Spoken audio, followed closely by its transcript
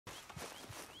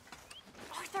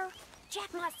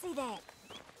Jack might see that.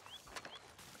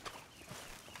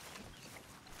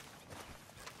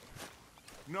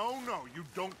 No, you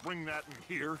don't bring that in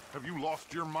here. Have you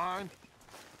lost your mind?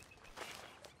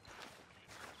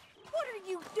 What are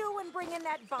you doing bringing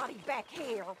that body back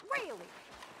here? Really?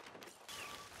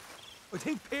 I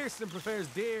think Pearson prefers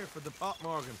deer for the pot,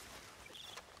 Morgan.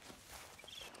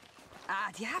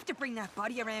 Do you have to bring that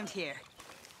body around here?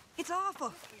 It's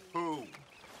awful. Who?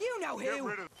 You know Get who.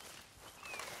 rid of...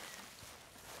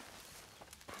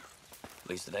 At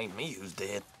least it ain't me who's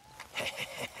dead.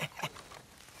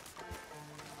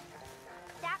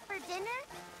 That for dinner?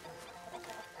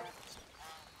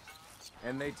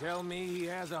 And they tell me he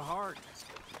has a heart.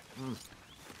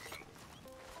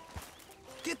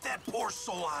 Get that poor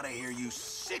soul out of here, you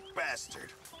sick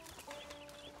bastard!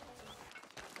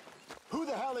 Who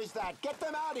the hell is that? Get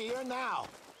them out of here now!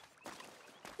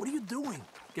 What are you doing?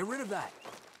 Get rid of that.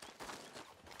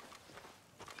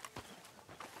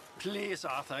 Please,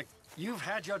 Arthur. You've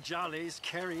had your jollies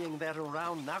carrying that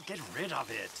around. Now get rid of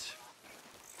it.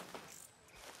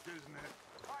 Isn't it?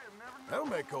 I have never known That'll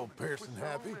make old Pearson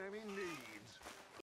happy.